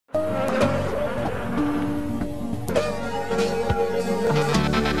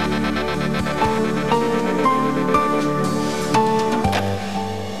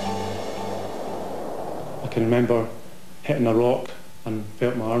remember hitting a rock and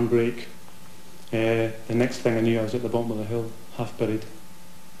felt my arm break. The next thing I knew, I was at the bottom of the hill, half buried.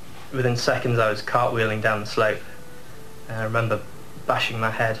 Within seconds I was cartwheeling down the slope. I remember bashing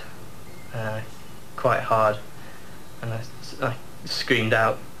my head quite hard, and I screamed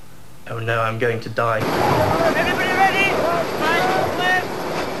out, "Oh no, I'm going to die." Everybody ready?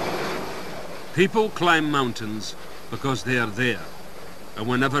 People climb mountains because they are there. And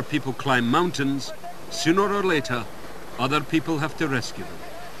whenever people climb mountains, sooner or later, other people have to rescue them.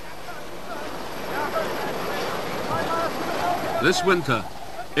 This winter,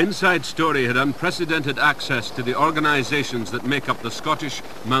 Inside Story had unprecedented access to the organisations that make up the Scottish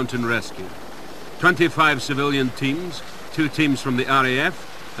Mountain Rescue. 25 civilian teams, 2 teams from the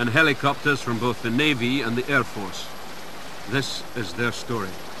RAF, and helicopters from both the Navy and the Air Force. This is their story.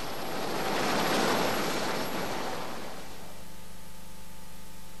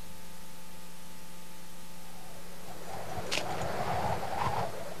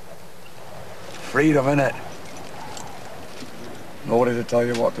 Freedom, innit? Nobody to tell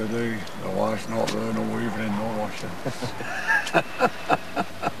you what to do. The wash not there, no evening, no washing.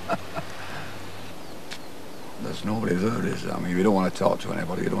 There's nobody there, is there? I mean, if you don't want to talk to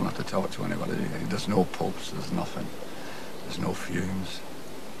anybody, you don't have to talk to anybody. There's no pulse, there's nothing. There's no fumes.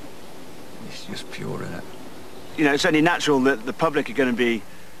 It's just pure, innit? You know, it's only natural that the public are going to be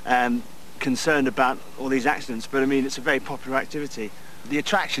concerned about all these accidents, but I mean, it's a very popular activity. The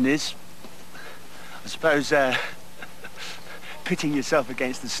attraction is, I suppose, pitting yourself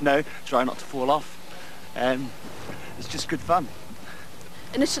against the snow, try not to fall off. It's just good fun.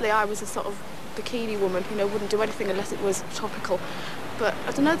 Initially I was a sort of bikini woman, you know, wouldn't do anything unless it was topical. But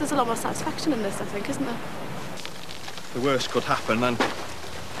I don't know, there's a lot more satisfaction in this, I think, isn't there? The worst could happen, and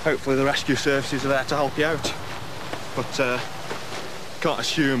hopefully the rescue services are there to help you out. But can't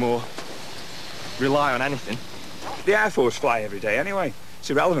assume or rely on anything. The Air Force fly every day anyway. It's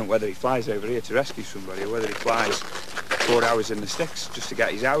irrelevant whether he flies over here to rescue somebody or whether he flies 4 hours in the sticks just to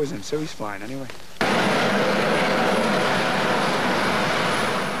get his hours in, so he's flying anyway.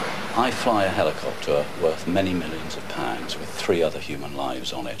 I fly a helicopter worth many millions of pounds with 3 other human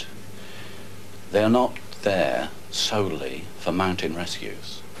lives on it. They are not there solely for mountain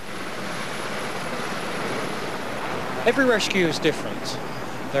rescues. Every rescue is different.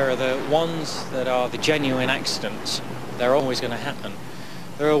 There are the ones that are the genuine accidents. They're always going to happen.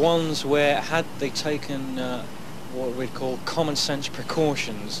 There are ones where, had they taken what we'd call common sense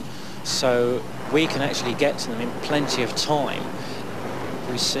precautions, so we can actually get to them in plenty of time,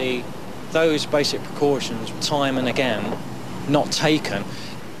 we see those basic precautions time and again not taken.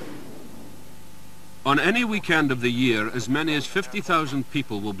 On any weekend of the year, as many as 50,000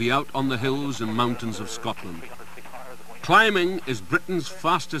 people will be out on the hills and mountains of Scotland. Climbing is Britain's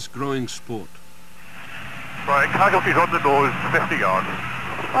fastest growing sport. Right, casualties on the nose, 50 yards.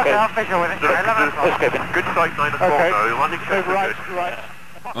 Okay, I'll figure with it. Good sight, 9 o'clock now. Landing right.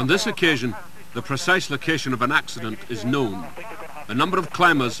 On this occasion, the precise location of an accident is known. A number of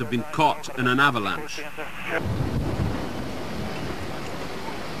climbers have been caught in an avalanche.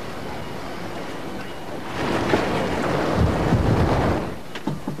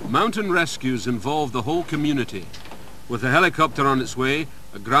 Mountain rescues involve the whole community. With a helicopter on its way,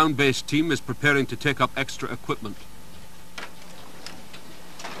 a ground-based team is preparing to take up extra equipment.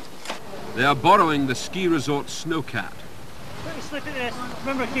 They are borrowing the ski resort Snowcat. Let me slip in this.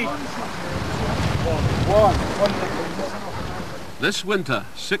 Remember, Keith. This winter,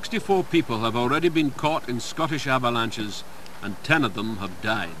 64 people have already been caught in Scottish avalanches, and 10 of them have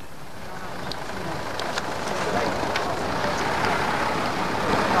died.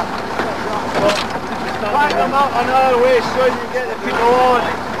 Climb them out on our way so you get the people on.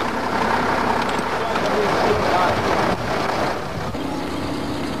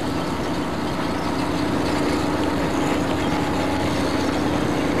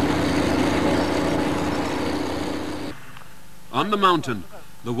 On the mountain,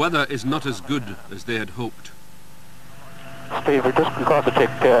 the weather is not as good as they had hoped. Steve, we're just going to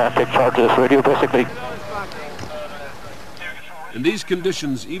take charge of this radio, basically. In these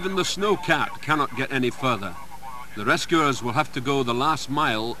conditions, even the Snowcat cannot get any further. The rescuers will have to go the last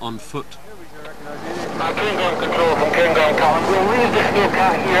mile on foot. Cairngorm Control from Cairngorm Collins. We'll leave the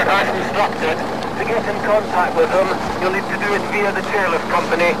Snowcat here as instructed. To get in contact with them, you'll need to do it via the chairlift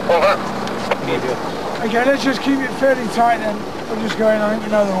company. Over. Okay, let's just keep it fairly tight then. We're just going, I think,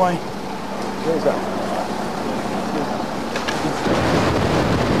 another way. Where's that?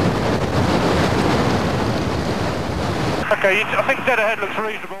 Okay, I think dead ahead looks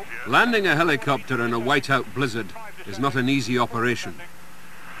reasonable. Landing a helicopter in a whiteout blizzard is not an easy operation.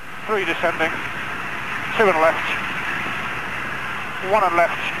 3 descending. 2 and left. 1 and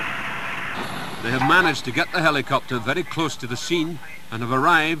left. They have managed to get the helicopter very close to the scene and have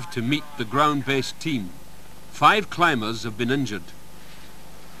arrived to meet the ground-based team. 5 climbers have been injured.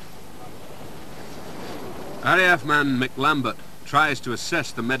 RAF man Mick Lambert tries to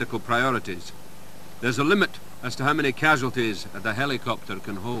assess the medical priorities. There's a limit as to how many casualties the helicopter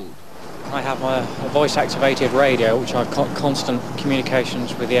can hold. I have a voice-activated radio, which I've got constant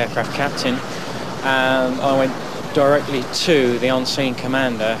communications with the aircraft captain, and I went directly to the on-scene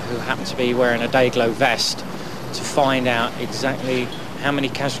commander, who happened to be wearing a day-glow vest, to find out exactly how many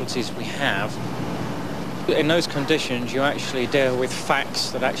casualties we have. In those conditions, you actually deal with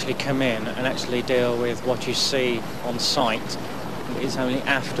facts that actually come in and actually deal with what you see on site. It's only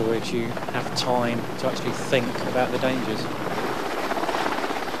afterwards you have time to actually think about the dangers.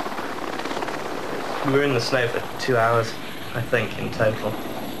 We were in the snow for 2 hours, I think, in total.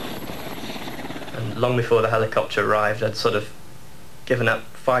 And long before the helicopter arrived, I'd sort of given up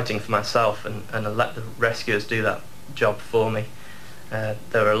fighting for myself and I let the rescuers do that job for me. There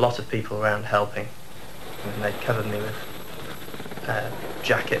were a lot of people around helping, and they covered me with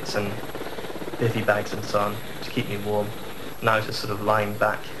jackets and bivvy bags and so on to keep me warm. And I was just sort of lying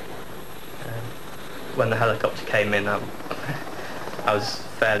back. When the helicopter came in, I was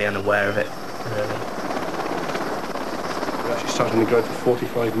fairly unaware of it, really. We actually started on the ground for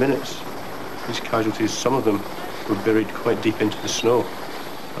 45 minutes. These casualties, some of them were buried quite deep into the snow.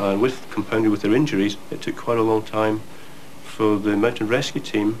 And compounded with their injuries, it took quite a long time for the mountain rescue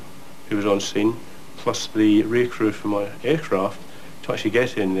team who was on scene, plus the rear crew from our aircraft, to actually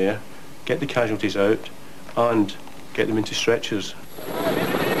get in there, get the casualties out, and get them into stretchers.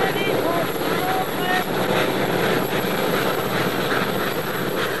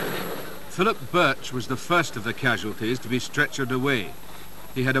 Philip Birch was the first of the casualties to be stretchered away.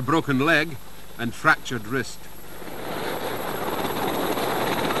 He had a broken leg and fractured wrist.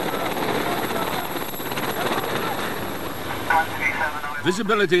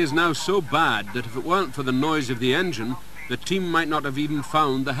 Visibility is now so bad that if it weren't for the noise of the engine, the team might not have even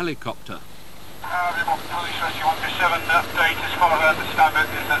found the helicopter. Police Rescue 127 update, as far as I understand it,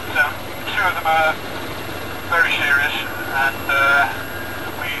 is that 2 of them are very serious, and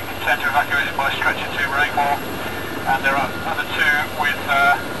we intend to evacuate them by stretcher to Raymore, and there are other 2 with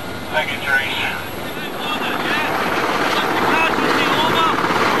leg injuries.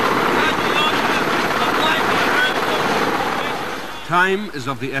 Time is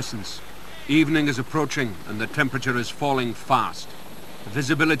of the essence. Evening is approaching and the temperature is falling fast. The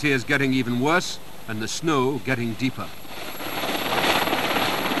visibility is getting even worse and the snow getting deeper.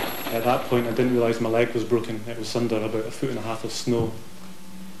 At that point I didn't realise my leg was broken. It was under about 1.5 feet of snow.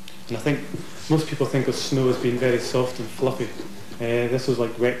 And I think most people think of snow as being very soft and fluffy. This was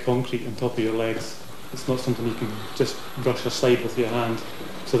like wet concrete on top of your legs. It's not something you can just brush aside with your hand.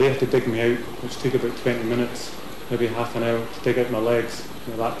 So they had to dig me out, which took about 20 minutes, maybe half an hour, to dig out my legs.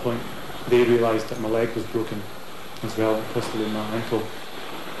 And at that point they realised that my leg was broken as well, possibly my ankle.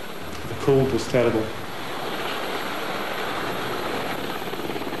 The cold was terrible.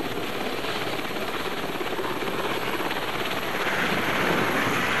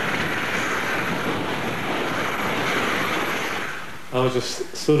 I was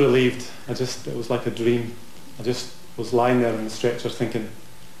just so relieved. It was like a dream. I just was lying there in the stretcher thinking,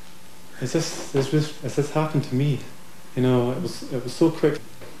 has this happened to me? You know, it was so quick.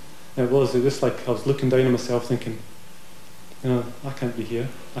 It was just like I was looking down on myself thinking, you know, I can't be here.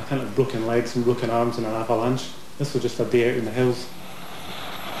 I can't have broken legs and broken arms in an avalanche. This was just a day out in the hills.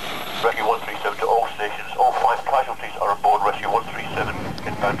 Rescue 137 to all stations. All 5 casualties are aboard Rescue 137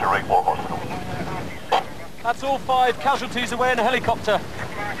 inbound to Raymore Hospital. That's all 5 casualties away in a helicopter.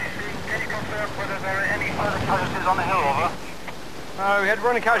 Can you confirm whether there are any other casualties on the hill, over? We had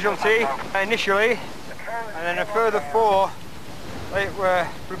 1 casualty initially, and then a further 4 were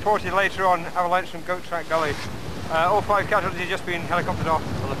reported later on, avalanche from Goat Track Gully. All 5 casualties just been helicoptered off.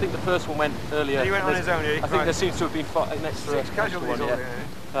 Well, I think the first one went earlier. He went on his own, did he? I think there seems to have been an extra 6 casualties one,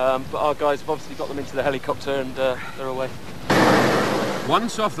 yeah. But our guys have obviously got them into the helicopter and they're away.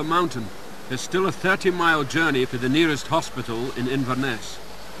 Once off the mountain, there's still a 30-mile journey to the nearest hospital in Inverness.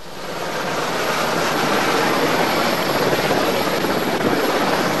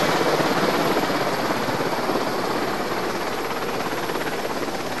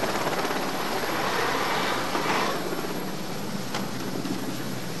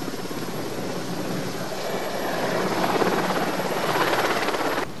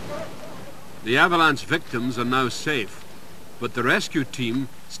 The avalanche victims are now safe, but the rescue team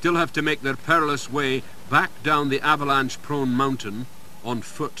still have to make their perilous way back down the avalanche-prone mountain on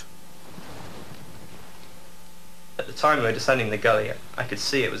foot. At the time we were descending the gully, I could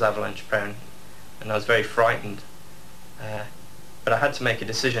see it was avalanche prone, and I was very frightened. But I had to make a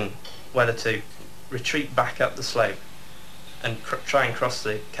decision whether to retreat back up the slope and try and cross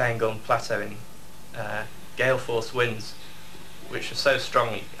the Cairngorm Plateau in gale force winds, which were so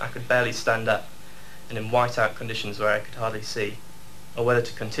strong I could barely stand up, and in whiteout conditions where I could hardly see, or whether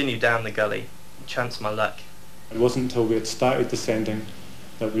to continue down the gully and chance my luck. It wasn't until we had started descending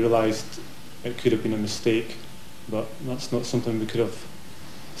that we realised it could have been a mistake, but that's not something we could have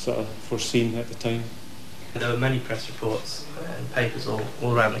sort of foreseen at the time. There were many press reports and papers all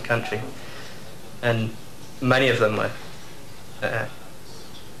around the country, and many of them were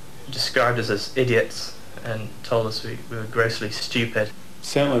described us as idiots and told us we were grossly stupid.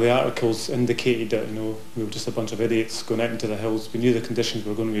 Certainly the articles indicated that, we were just a bunch of idiots going out into the hills. We knew the conditions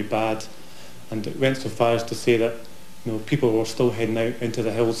were going to be bad, and it went so far as to say that people were still heading out into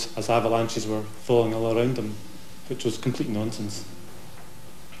the hills as avalanches were falling all around them, which was complete nonsense.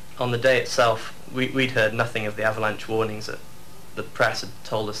 On the day itself, we'd heard nothing of the avalanche warnings that the press had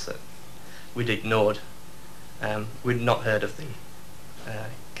told us that we'd ignored. We'd not heard of the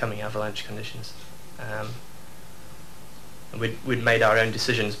coming avalanche conditions. And we'd made our own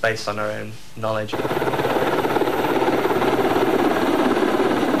decisions based on our own knowledge.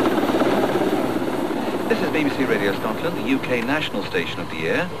 This is BBC Radio Scotland, the UK national station of the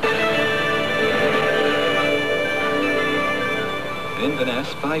year. In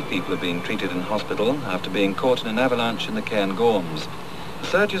Inverness, 5 people are being treated in hospital after being caught in an avalanche in the Cairngorms. The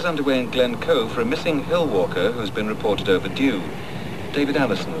search is underway in Glencoe for a missing hill walker who has been reported overdue. David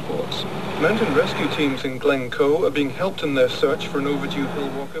Allison reports. Mountain rescue teams in Glencoe are being helped in their search for an overdue hill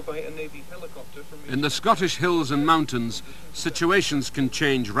walker by a Navy helicopter from... In the Scottish hills and mountains, situations can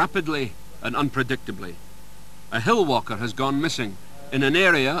change rapidly and unpredictably. A hill walker has gone missing in an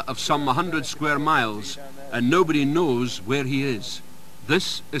area of some 100 square miles, and nobody knows where he is.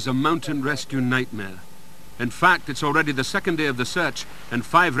 This is a mountain rescue nightmare. In fact, it's already the second day of the search, and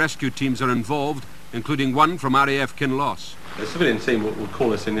 5 rescue teams are involved, including one from RAF Kinloss. The civilian team will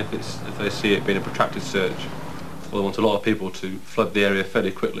call us in if they see it being a protracted search. Well, they want a lot of people to flood the area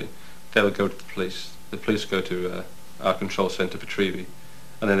fairly quickly. They will go to the police. The police go to our control centre for Trevi,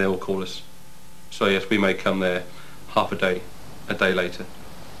 and then they will call us. So yes, we may come there half a day later.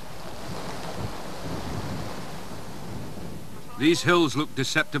 These hills look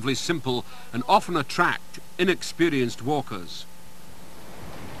deceptively simple and often attract inexperienced walkers.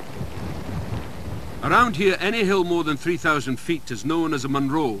 Around here, any hill more than 3,000 feet is known as a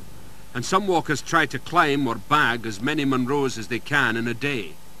Munro, and some walkers try to climb or bag as many Munros as they can in a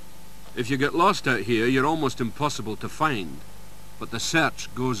day. If you get lost out here, you're almost impossible to find, but the search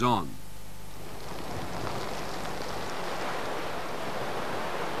goes on.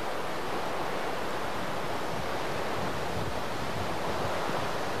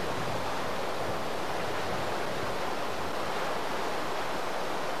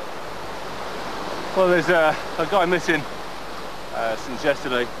 Well, there's a guy missing since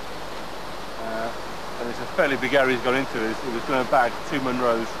yesterday, and it's a fairly big area he's got into. He was going to bag 2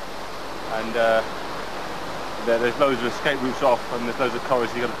 Munros, and there's loads of escape routes off, and there's loads of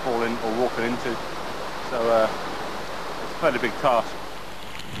corridors you've got to fall in or walking into. So it's a fairly big task.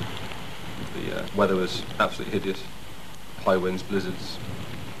 The weather was absolutely hideous. High winds, blizzards,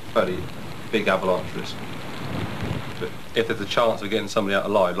 fairly big avalanche risk. But if there's a chance of getting somebody out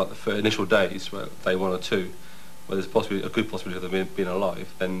alive, like the initial days, where day 1 or 2, where there's a good possibility of them being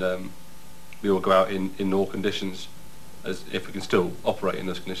alive, then we will go out in all conditions, as if we can still operate in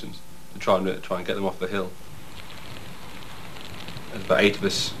those conditions, to try and get them off the hill. There's about 8 of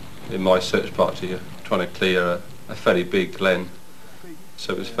us in my search party trying to clear a fairly big glen,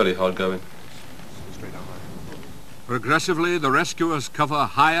 so it's fairly hard going. Progressively, the rescuers cover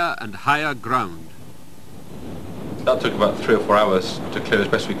higher and higher ground. That took about 3 or 4 hours to clear as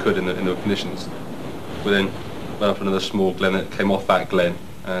best we could in the conditions. We then went up another small glen that came off that glen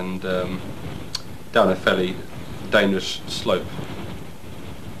and down a fairly dangerous slope.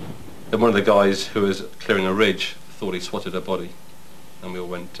 Then one of the guys who was clearing a ridge thought he spotted a body, and we all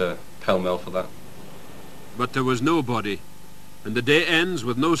went pell-mell for that. But there was no body, and the day ends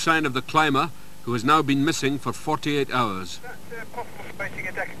with no sign of the climber, who has now been missing for 48 hours. Possible spacing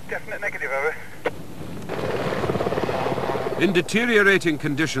a definite negative, over. In deteriorating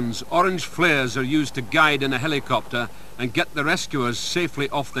conditions, orange flares are used to guide in a helicopter and get the rescuers safely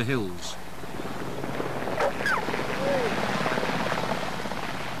off the hills.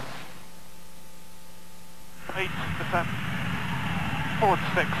 %, 4 to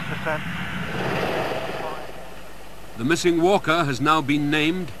 6%. The missing walker has now been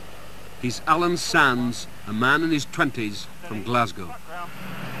named He's Alan Sands, a man in his 20s from Glasgow.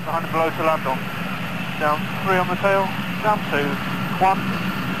 Behind below to land on. Down 3 on the tail, down 2, 1.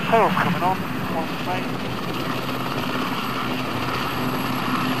 Tail's coming on, 1 main.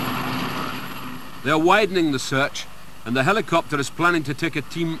 They're widening the search, and the helicopter is planning to take a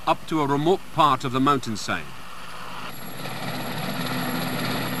team up to a remote part of the mountainside.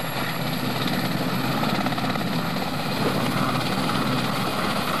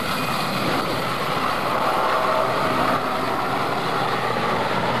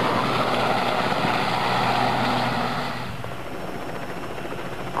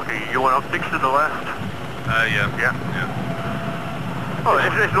 Okay, you want up 6 to the left? Yeah. Oh,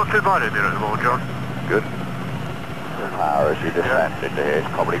 it's not too bad in there at the moment, John. Good. The power as you descend into here is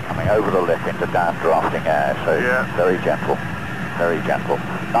probably coming over the lip into downdrafting air, so very gentle, very gentle.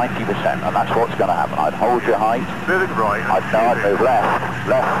 90%, and that's what's going to happen. I'd hold your height. Moving right. I'd move left.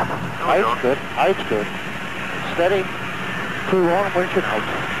 Height's good, height's good. Steady. 2-1, winch and height.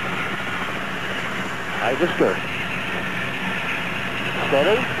 Height is good.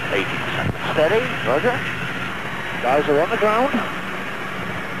 Steady. 80%. Steady, roger. Guys are on the ground.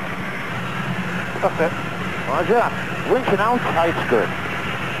 That's it. Roger. Winching out, height's good.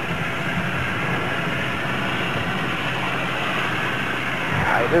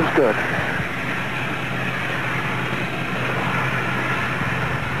 Height is good.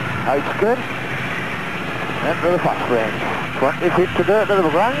 Height's good. Enter the fast range. 20 feet to dirt to the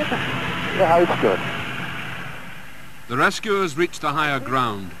ground. The height's good. The rescuers reach the higher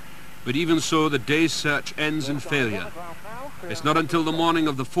ground, but even so the day's search ends in failure. It's not until the morning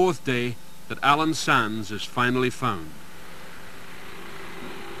of the 4th day that Alan Sands is finally found.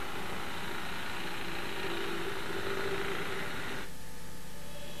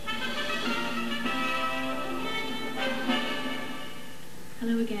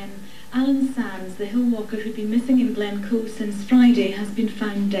 Hello again. Alan Sands, the hill walker who'd been missing in Glencoe since Friday, has been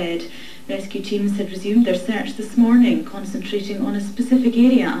found dead. Rescue teams had resumed their search this morning, concentrating on a specific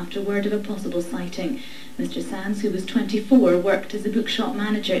area after word of a possible sighting. Mr. Sands, who was 24, worked as a bookshop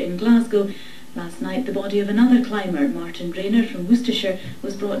manager in Glasgow. Last night, the body of another climber, Martin Rayner from Worcestershire,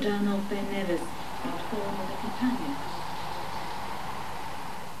 was brought down off Ben Nevis. He had fallen with a companion.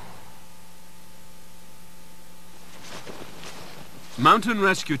 Mountain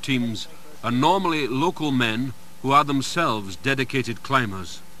rescue teams are normally local men who are themselves dedicated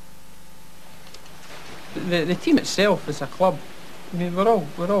climbers. The team itself is a club. I mean, we're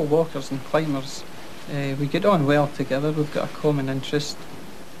all walkers and climbers. We get on well together. We've got a common interest,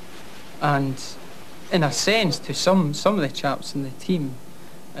 and in a sense, to some of the chaps in the team,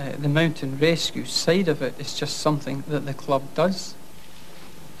 the mountain rescue side of it is just something that the club does.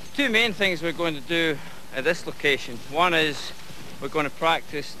 Two main things we're going to do at this location. One is we're going to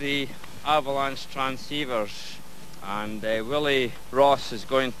practice the avalanche transceivers, and Willie Ross is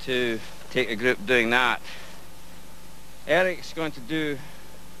going to take a group doing that. Eric's going to do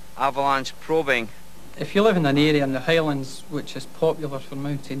avalanche probing. If you live in an area in the Highlands which is popular for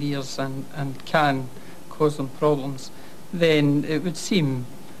mountaineers and can cause them problems, then it would seem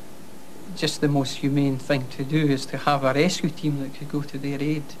just the most humane thing to do is to have a rescue team that could go to their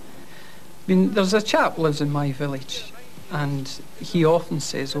aid. I mean, there's a chap lives in my village, and he often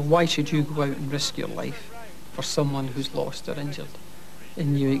says, well, why should you go out and risk your life for someone who's lost or injured?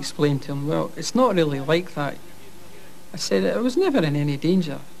 And you explain to him, well, it's not really like that. I said, it was never in any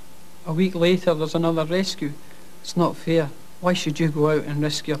danger. A week later, there's another rescue. It's not fair. Why should you go out and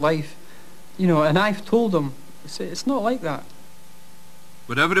risk your life? You know, and I've told him, I say, it's not like that.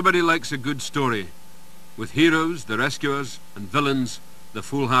 But everybody likes a good story, with heroes, the rescuers, and villains, the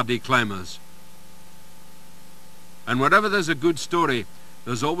foolhardy climbers. And wherever there's a good story,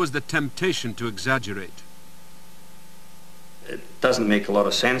 there's always the temptation to exaggerate. It doesn't make a lot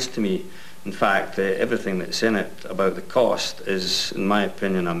of sense to me. In fact, everything that's in it about the cost is, in my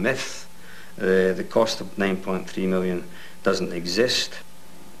opinion, a myth. The cost of 9.3 million doesn't exist.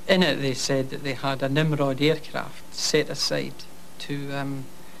 In it, they said that they had a Nimrod aircraft set aside to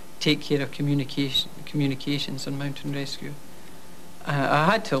take care of communications and mountain rescue. I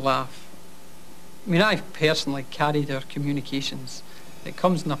had to laugh. I mean, I've personally carried our communications. It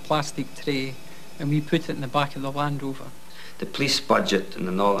comes in a plastic tray, and we put it in the back of the Land Rover. The police budget in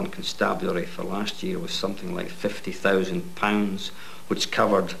the Northern Constabulary for last year was something like £50,000, which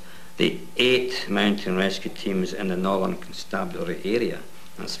covered the 8 mountain rescue teams in the Northern Constabulary area.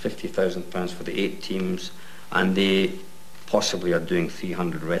 That's £50,000 for the 8 teams, and they possibly are doing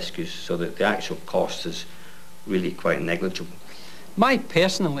 300 rescues, so that the actual cost is really quite negligible. My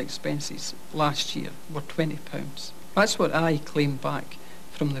personal expenses last year were £20. That's what I claimed back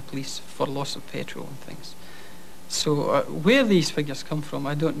from the police for loss of petrol and things. So where these figures come from,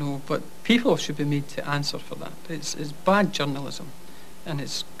 I don't know, but people should be made to answer for that. It's bad journalism, and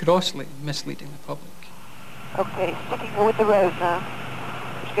it's grossly misleading the public. Okay, sticking with the road now,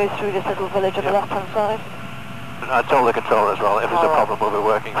 which goes through this little village on the left-hand side. I told the controller as well, if there's a problem, we'll be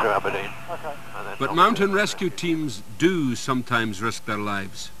working through Aberdeen. Okay. But mountain rescue teams do sometimes risk their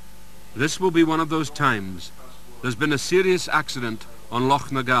lives. This will be one of those times. There's been a serious accident on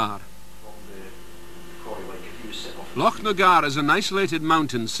Loch Nagar. Loch Nagar is an isolated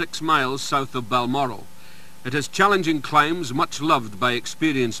mountain 6 miles south of Balmoral. It has challenging climbs much loved by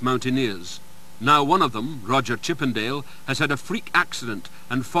experienced mountaineers. Now one of them, Roger Chippendale, has had a freak accident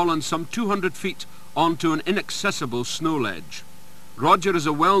and fallen some 200 feet onto an inaccessible snow ledge. Roger is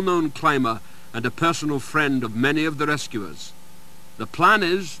a well-known climber and a personal friend of many of the rescuers. The plan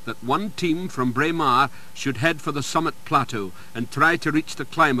is that one team from Braemar should head for the summit plateau and try to reach the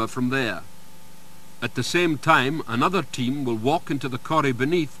climber from there. At the same time, another team will walk into the corrie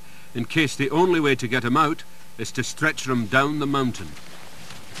beneath in case the only way to get him out is to stretch him down the mountain.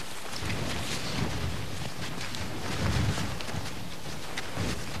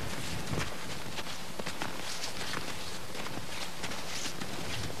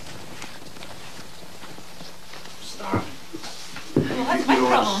 That's my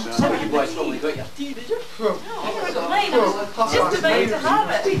problem. You guys probably got your tea, did you? No, I got mine. I was just about to have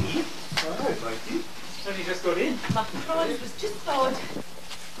it. Thank you. Have you just got in? My prawns was just thawed.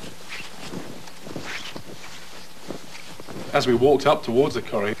 As we walked up towards the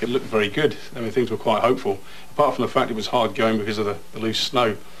corrie, it looked very good. I mean, things were quite hopeful. Apart from the fact it was hard going because of the loose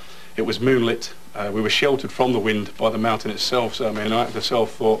snow. It was moonlit. We were sheltered from the wind by the mountain itself. So I mean, I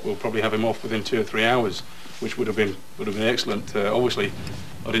myself thought we'll probably have him off within 2 or 3 hours, which would have been excellent. Obviously,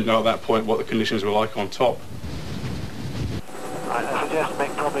 I didn't know at that point what the conditions were like on top. Right, I suggest,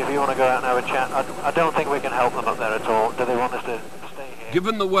 Mick, probably if you want to go out and have a chat. I don't think we can help them up there at all. Do they want us to stay here?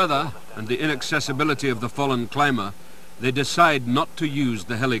 Given the weather and the inaccessibility of the fallen climber, they decide not to use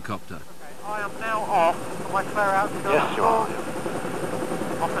the helicopter. Okay, I am now off. Am I clear out to go? Yes, you are.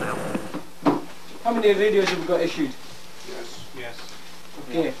 Off and out. How many radios have we got issued? Yes.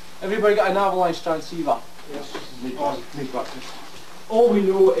 Okay. Everybody got an avalanche transceiver? Yes. All we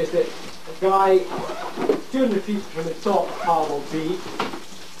know is that a guy 200 feet from the top of Parallel B,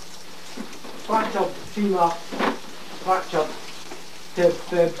 fractured femur, fractured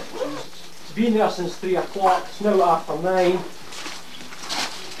fib. He's been there since 3 o'clock, it's now after 9.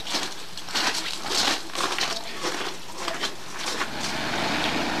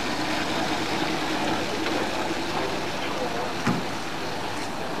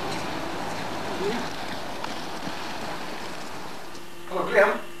 Hello,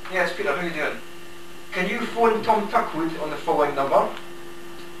 Graham. Yes, Peter, how are you doing? Can you phone Tom Tuckwood on the following number?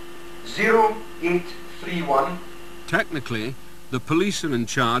 0831. Technically, the police are in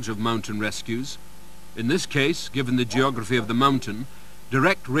charge of mountain rescues. In this case, given the geography of the mountain,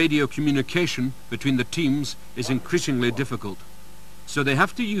 direct radio communication between the teams is increasingly difficult. So they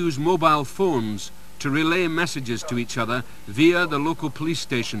have to use mobile phones to relay messages to each other via the local police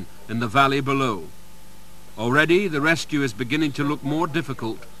station in the valley below. Already, the rescue is beginning to look more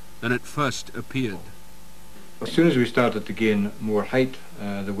difficult than it first appeared. As soon as we started to gain more height,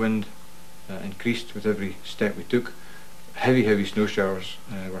 the wind increased with every step we took. Heavy snow showers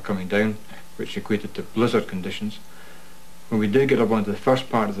were coming down, which equated to blizzard conditions. When we did get up onto the first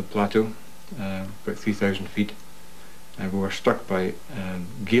part of the plateau, about 3,000 feet, we were struck by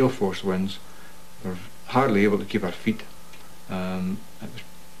gale force winds. We were hardly able to keep our feet. It was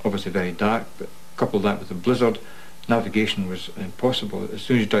obviously very dark, but coupled that with the blizzard, navigation was impossible. As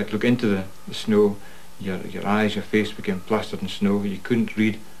soon as you tried to look into the snow, your eyes, your face became plastered in snow. You couldn't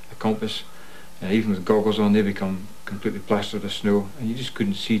read a compass. Even with goggles on, they become completely plastered with snow, and you just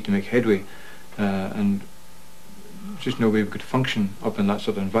couldn't see to make headway. And just no way we could function up in that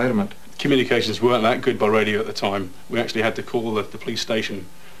sort of environment. Communications weren't that good by radio at the time. We actually had to call the police station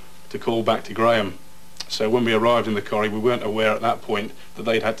to call back to Graham. So when we arrived in the corrie, we weren't aware at that point that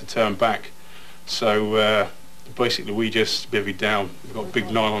they'd had to turn back. So basically we just bivvied down. We've got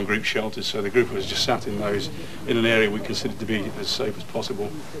big nylon group shelters, so the group of us just sat in those in an area we considered to be as safe as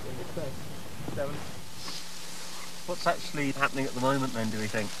possible. What's actually happening at the moment then, do we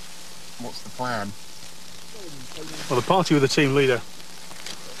think? What's the plan? Well, the party with the team leader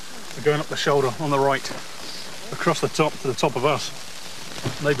are going up the shoulder on the right, across the top to the top of us.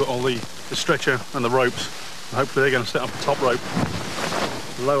 And they've got all the stretcher and the ropes, and hopefully they're going to set up a top rope,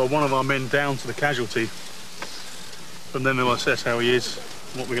 lower one of our men down to the casualty, and then they'll assess how he is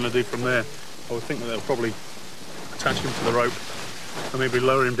and what we're going to do from there. I would think that they'll probably attach him to the rope and maybe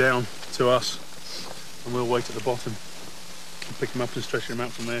lower him down to us, and we'll wait at the bottom and pick him up and stretch him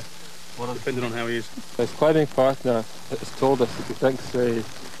out from there, depending on how he is. His climbing partner has told us that he thinks he's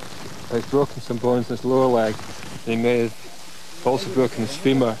broken some bones in his lower leg. He may have also broken his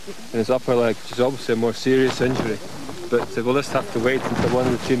femur in his upper leg, which is obviously a more serious injury. But we'll just have to wait until one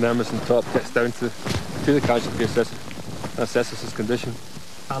of the team members on top gets down to the casualty and assesses his condition.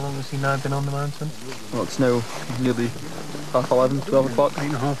 How long has he now been on the mountain? Well, it's now nearly 11:30, 12 o'clock.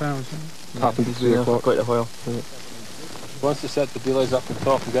 8.5 hours. Happened to 3 o'clock. Quite a while. Once the set the belays up on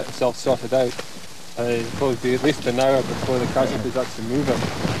top and get themselves sorted out, it'll probably be at least an hour before the casualties actually move it.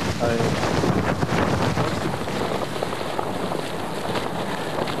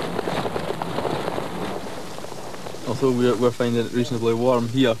 Although we're finding it reasonably warm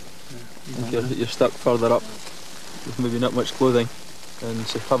here, if you're stuck further up with maybe not much clothing and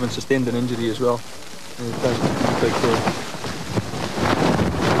having sustained an injury as well, it can be quite cold.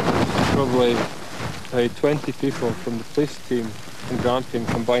 Probably 20 people from the police team and Grampian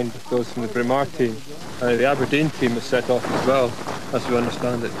combined with those from the Braemar team. The Aberdeen team is set off as well, as we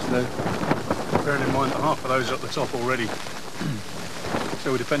understand it just now. Bearing in mind that half of those are at the top already.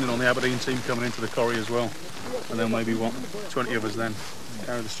 So we're depending on the Aberdeen team coming into the corrie as well. And then maybe 20 of us then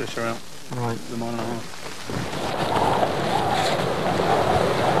carry the stretcher out right. The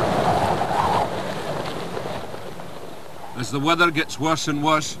 9.5. As the weather gets worse and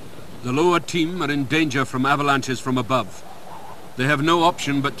worse, the lower team are in danger from avalanches from above. They have no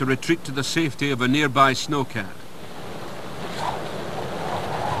option but to retreat to the safety of a nearby snowcat.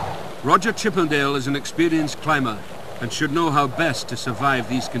 Roger Chippendale is an experienced climber and should know how best to survive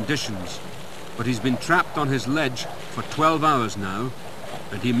these conditions. But he's been trapped on his ledge for 12 hours now,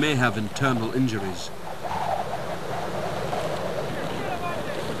 and he may have internal injuries.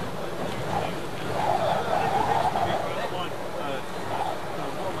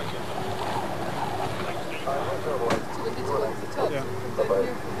 Yeah.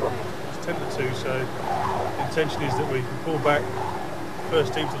 It's 10 to 2, so the intention is that we can pull back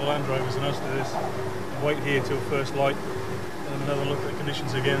first team to the Land Rovers and us to this, and wait here till first light, and then another look at the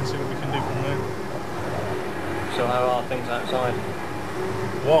conditions again and see what we can do from there. So how are things outside?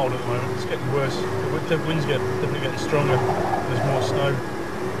 Wild at the moment, it's getting worse. The wind's definitely getting stronger, there's more snow.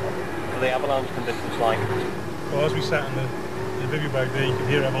 What are the avalanche conditions like? Well, as we sat in the bivvy bag there, you could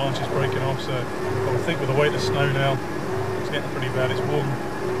hear avalanches breaking off, so I would think with the weight of snow now, it's getting pretty bad. It's warm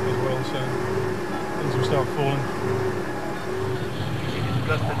as well, so things will start falling.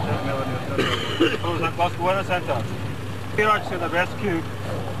 Glasgow Weather Centre. We're actually the rescue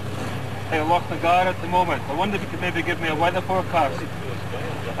at Loch Nagar at the moment. I wonder if you could maybe give me a weather forecast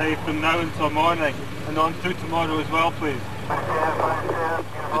from now until morning and on through tomorrow as well, please.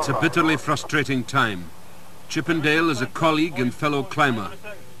 It's a bitterly frustrating time. Chippendale is a colleague and fellow climber.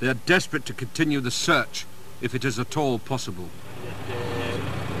 They are desperate to continue the search if it is at all possible.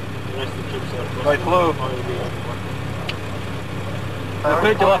 Right, hello. I'm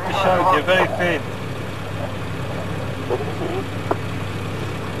afraid you'll have to shout, you're very faint.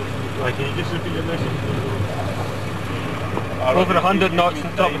 Right, can you just repeat your message? Over 100 knots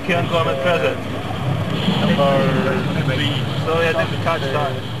on top of Cairngorm at present. Sorry, I didn't catch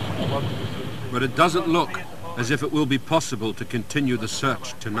that. But it doesn't look as if it will be possible to continue the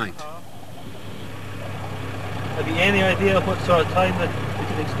search tonight. Have you any idea what sort of time that we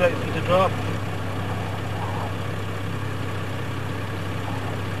can expect them to drop?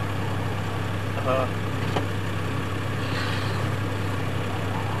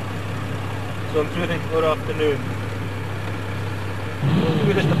 So I'm through tomorrow afternoon.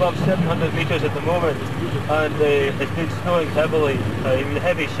 We're just above 700 metres at the moment, and it's been snowing heavily, even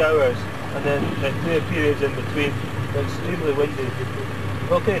heavy showers, and then clear periods in between. It's extremely windy.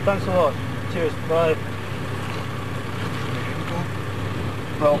 Okay, thanks a lot. Cheers, bye.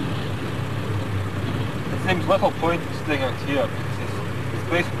 Well, it seems little point staying out here, because it's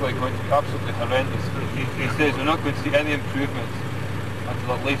basically going to be absolutely horrendous. He says we're not going to see any improvements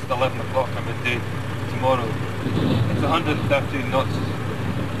until at least 11 o'clock on midday tomorrow. It's 113 knots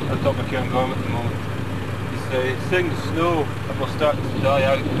on top of Cairngorm at the moment. He's saying the snow will start to die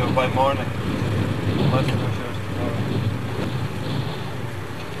out by morning. Unless the showers tomorrow.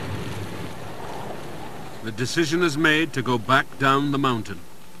 The decision is made to go back down the mountain.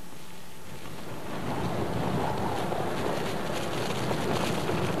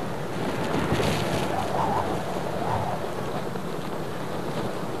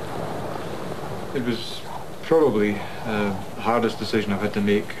 It was probably the hardest decision I've had to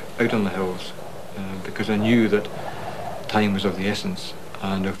make out on the hills because I knew that time was of the essence,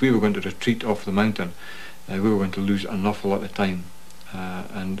 and if we were going to retreat off the mountain we were going to lose an awful lot of time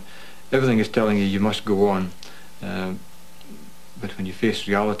and everything is telling you must go on, but when you face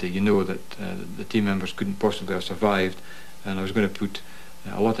reality you know that the team members couldn't possibly have survived, and I was going to put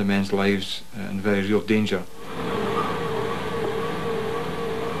a lot of men's lives in very real danger.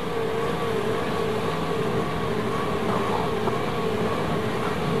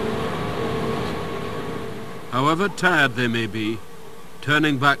 However tired they may be,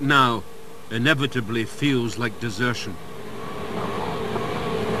 turning back now inevitably feels like desertion.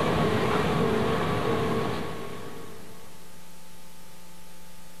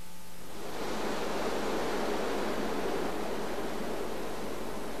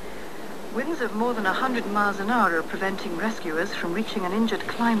 Winds of more than 100 miles an hour are preventing rescuers from reaching an injured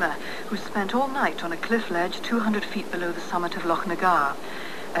climber who spent all night on a cliff ledge 200 feet below the summit of Loch Nagar.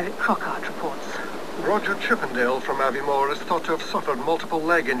 Eric Crockart reports. Roger Chippendale from Aviemore is thought to have suffered multiple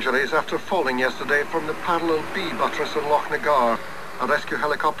leg injuries after falling yesterday from the parallel B buttress in Loch Nagar. A rescue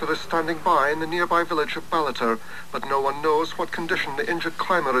helicopter is standing by in the nearby village of Ballater, but no one knows what condition the injured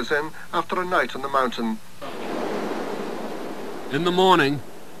climber is in after a night on the mountain. In the morning,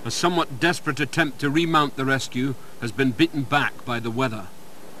 a somewhat desperate attempt to remount the rescue has been beaten back by the weather.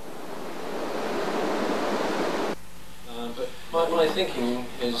 But my thinking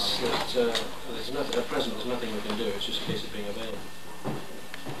is that at present there's nothing we can do, it's just a case of being available.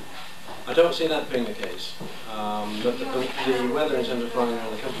 I don't see that being the case, but the weather in terms of flying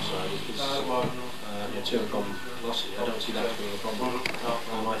around the countryside is to and from Lossie. I don't see that being a problem.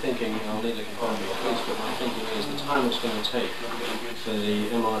 My thinking, I'll need to confirm with the police, but my thinking is the time it's going to take for the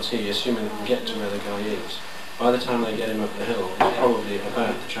MRT, assuming they can get to where the guy is, by the time they get him up the hill, is probably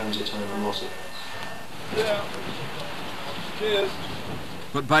about the transit time from Lossie. Yeah. Cheers.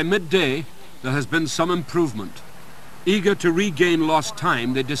 But by midday, there has been some improvement. Eager to regain lost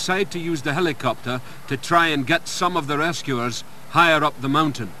time, they decide to use the helicopter to try and get some of the rescuers higher up the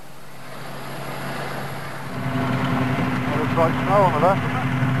mountain. Looks like snow on the left.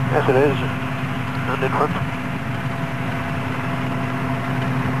 Yes, it is. And in front.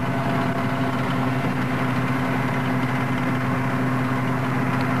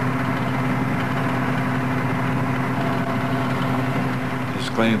 His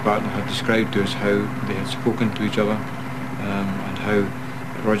climbing partner had described to us how they had spoken to each other, and how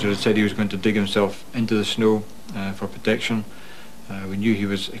Roger had said he was going to dig himself into the snow for protection. We knew he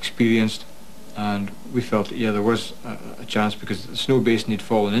was experienced, and we felt that, yeah, there was a chance, because the snow basin he'd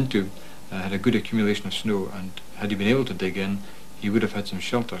fallen into had a good accumulation of snow, and had he been able to dig in, he would have had some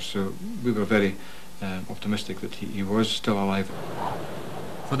shelter. So we were very optimistic that he was still alive.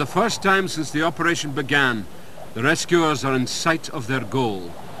 For the first time since the operation began, the rescuers are in sight of their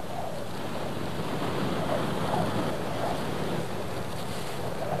goal.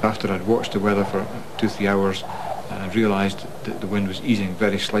 After I'd watched the weather for 2-3 hours, I realised that the wind was easing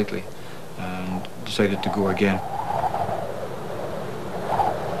very slightly, and decided to go again.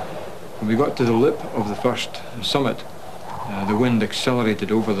 When we got to the lip of the first summit, the wind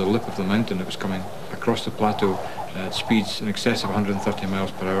accelerated over the lip of the mountain. It was coming across the plateau at speeds in excess of 130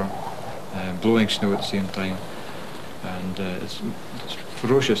 miles per hour, blowing snow at the same time, and it's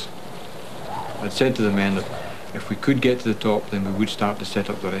ferocious. I'd said to the men that if we could get to the top, then we would start to set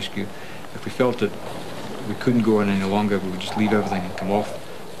up the rescue. If we felt that we couldn't go on any longer, we would just leave everything and come off,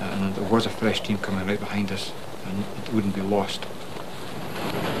 and there was a fresh team coming right behind us, and it wouldn't be lost.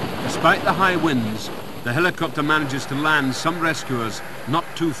 Despite the high winds, the helicopter manages to land some rescuers not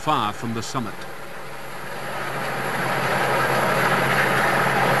too far from the summit.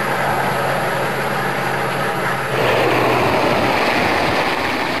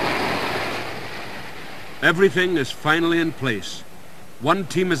 Everything is finally in place. One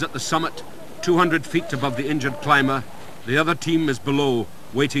team is at the summit, 200 feet above the injured climber. The other team is below,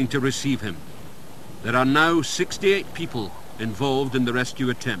 waiting to receive him. There are now 68 people involved in the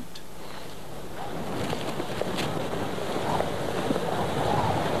rescue attempt.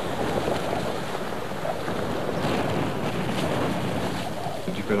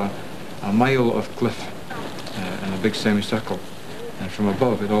 You've got a mile of cliff in a big semicircle, and from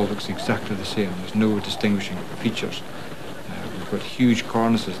above it all looks exactly the same. There's no distinguishing features. We've got huge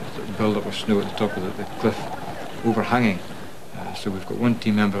cornices that build up with snow at the top of the cliff, overhanging. So we've got one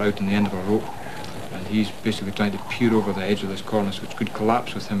team member out on the end of a rope, and he's basically trying to peer over the edge of this cornice, which could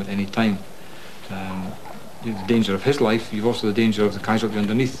collapse with him at any time. The danger of his life, you've also the danger of the casualty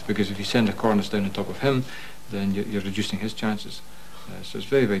underneath, because if you send a cornice down on top of him, then you're reducing his chances. So it's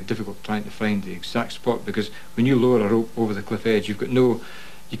very, very difficult trying to find the exact spot, because when you lower a rope over the cliff edge, you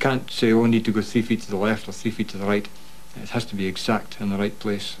can't say, oh, I need to go 3 feet to the left or 3 feet to the right. It has to be exact in the right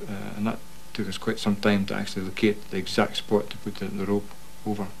place, and that took us quite some time to actually locate the exact spot to put the rope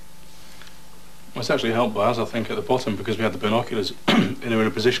over. Well, it's actually helped by us, I think, at the bottom, because we had the binoculars and we were in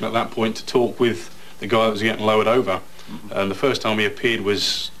a position at that point to talk with the guy that was getting lowered over. And the first time he appeared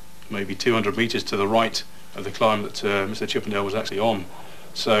was maybe 200 metres to the right of the climb that Mr. Chippendale was actually on.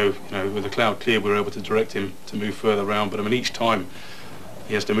 So, you know, with the cloud clear, we were able to direct him to move further around. But I mean, each time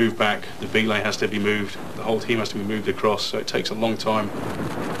he has to move back, the belay has to be moved, the whole team has to be moved across, so it takes a long time.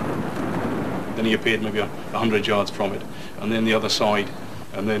 Then he appeared maybe 100 yards from it, and then the other side,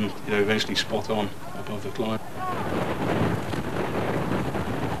 and then, you know, eventually spot on above the climb.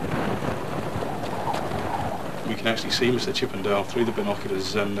 We can actually see Mr. Chippendale through the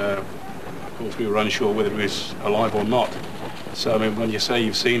binoculars, and of course we were unsure whether he was alive or not. So I mean, when you say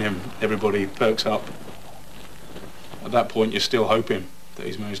you've seen him, everybody perks up. At that point, you're still hoping that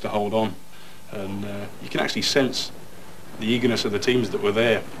he's managed to hold on, and you can actually sense the eagerness of the teams that were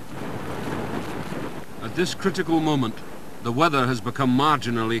there. At this critical moment, the weather has become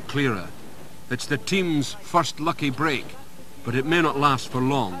marginally clearer. It's the team's first lucky break, but it may not last for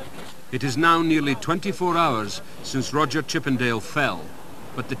long. It is now nearly 24 hours since Roger Chippendale fell,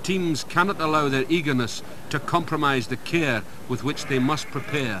 but the teams cannot allow their eagerness to compromise the care with which they must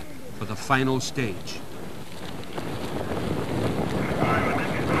prepare for the final stage.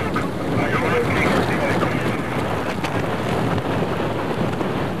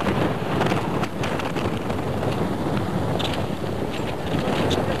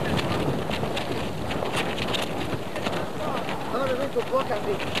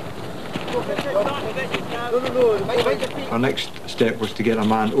 Our next step was to get a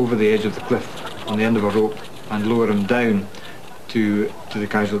man over the edge of the cliff on the end of a rope and lower him down to the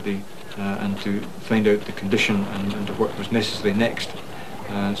casualty and to find out the condition and what was necessary next.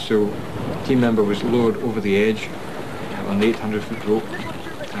 So a team member was lowered over the edge on the 800-foot rope,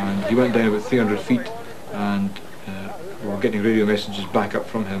 and he went down about 300 feet, and we were getting radio messages back up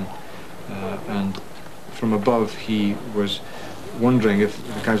from him, and from above he was wondering if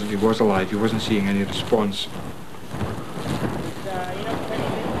the casualty was alive. He wasn't seeing any response.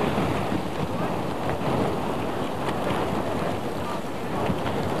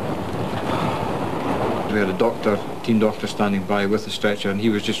 We had a doctor, team doctor, standing by with the stretcher, and he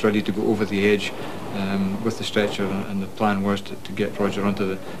was just ready to go over the edge with the stretcher, and the plan was to get Roger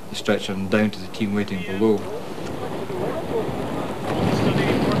onto the stretcher and down to the team waiting below.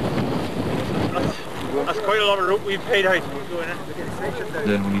 That's quite a lot of rope we've paid out.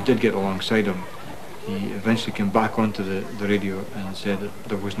 Then when he did get alongside him, he eventually came back onto the radio and said that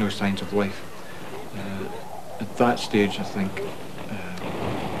there was no signs of life. At that stage, I think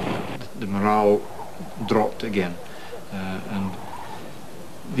the morale dropped again, and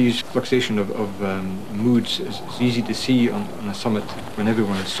these fluctuation of moods is easy to see on a summit when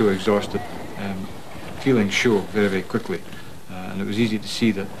everyone is so exhausted. Feelings show very, very quickly, and it was easy to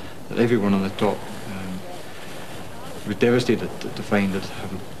see that everyone on the top was devastated to find that,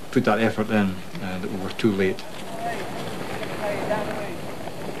 having put that effort in, that we were too late.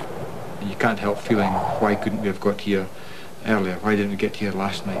 And you can't help feeling, why couldn't we have got here earlier? Why didn't we get here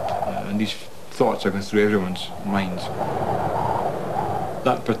last night? And these thoughts are going through everyone's minds.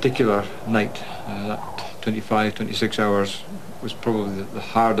 That particular night, that 25, 26 hours, was probably the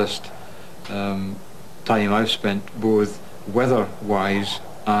hardest time I've spent, both weather-wise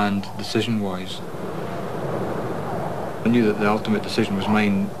and decision-wise. I knew that the ultimate decision was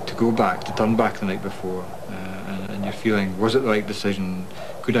mine to go back, to turn back the night before, and you're feeling, was it the right decision?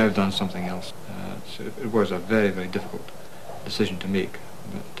 Could I have done something else? So it was a very, very difficult decision to make,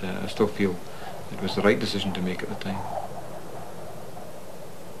 but I still feel it was the right decision to make at the time.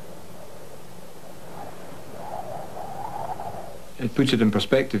 It puts it in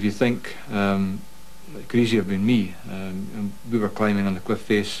perspective. You think, it could easily have been me. And we were climbing on the cliff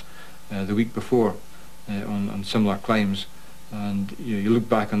face the week before on similar climbs, and you look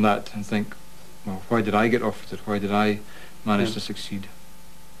back on that and think, well, why did I get off with it? Why did I manage to succeed?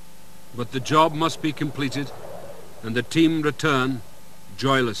 But the job must be completed, and the team return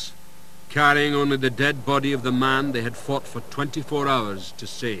joyless, carrying only the dead body of the man they had fought for 24 hours to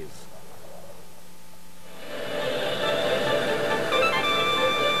save.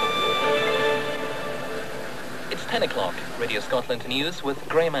 It's 10 o'clock. Radio Scotland News with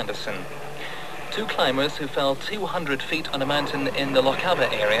Graham Anderson. Two climbers who fell 200 feet on a mountain in the Lochaber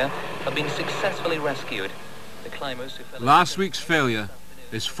area have been successfully rescued. The climbers who fell... Last week's failure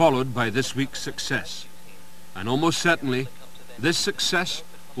is followed by this week's success. And almost certainly, this success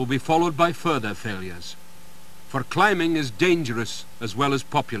will be followed by further failures. For climbing is dangerous as well as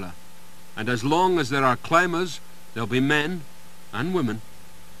popular. And as long as there are climbers, there'll be men and women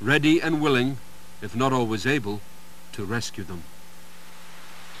ready and willing, if not always able, to rescue them.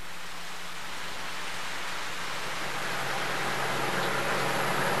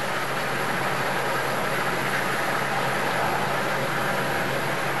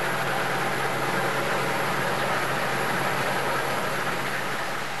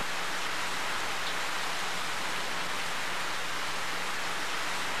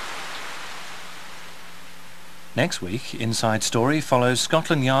 Next week, Inside Story follows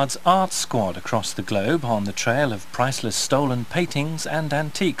Scotland Yard's art squad across the globe on the trail of priceless stolen paintings and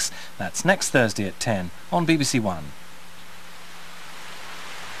antiques. That's next Thursday at 10 on BBC One.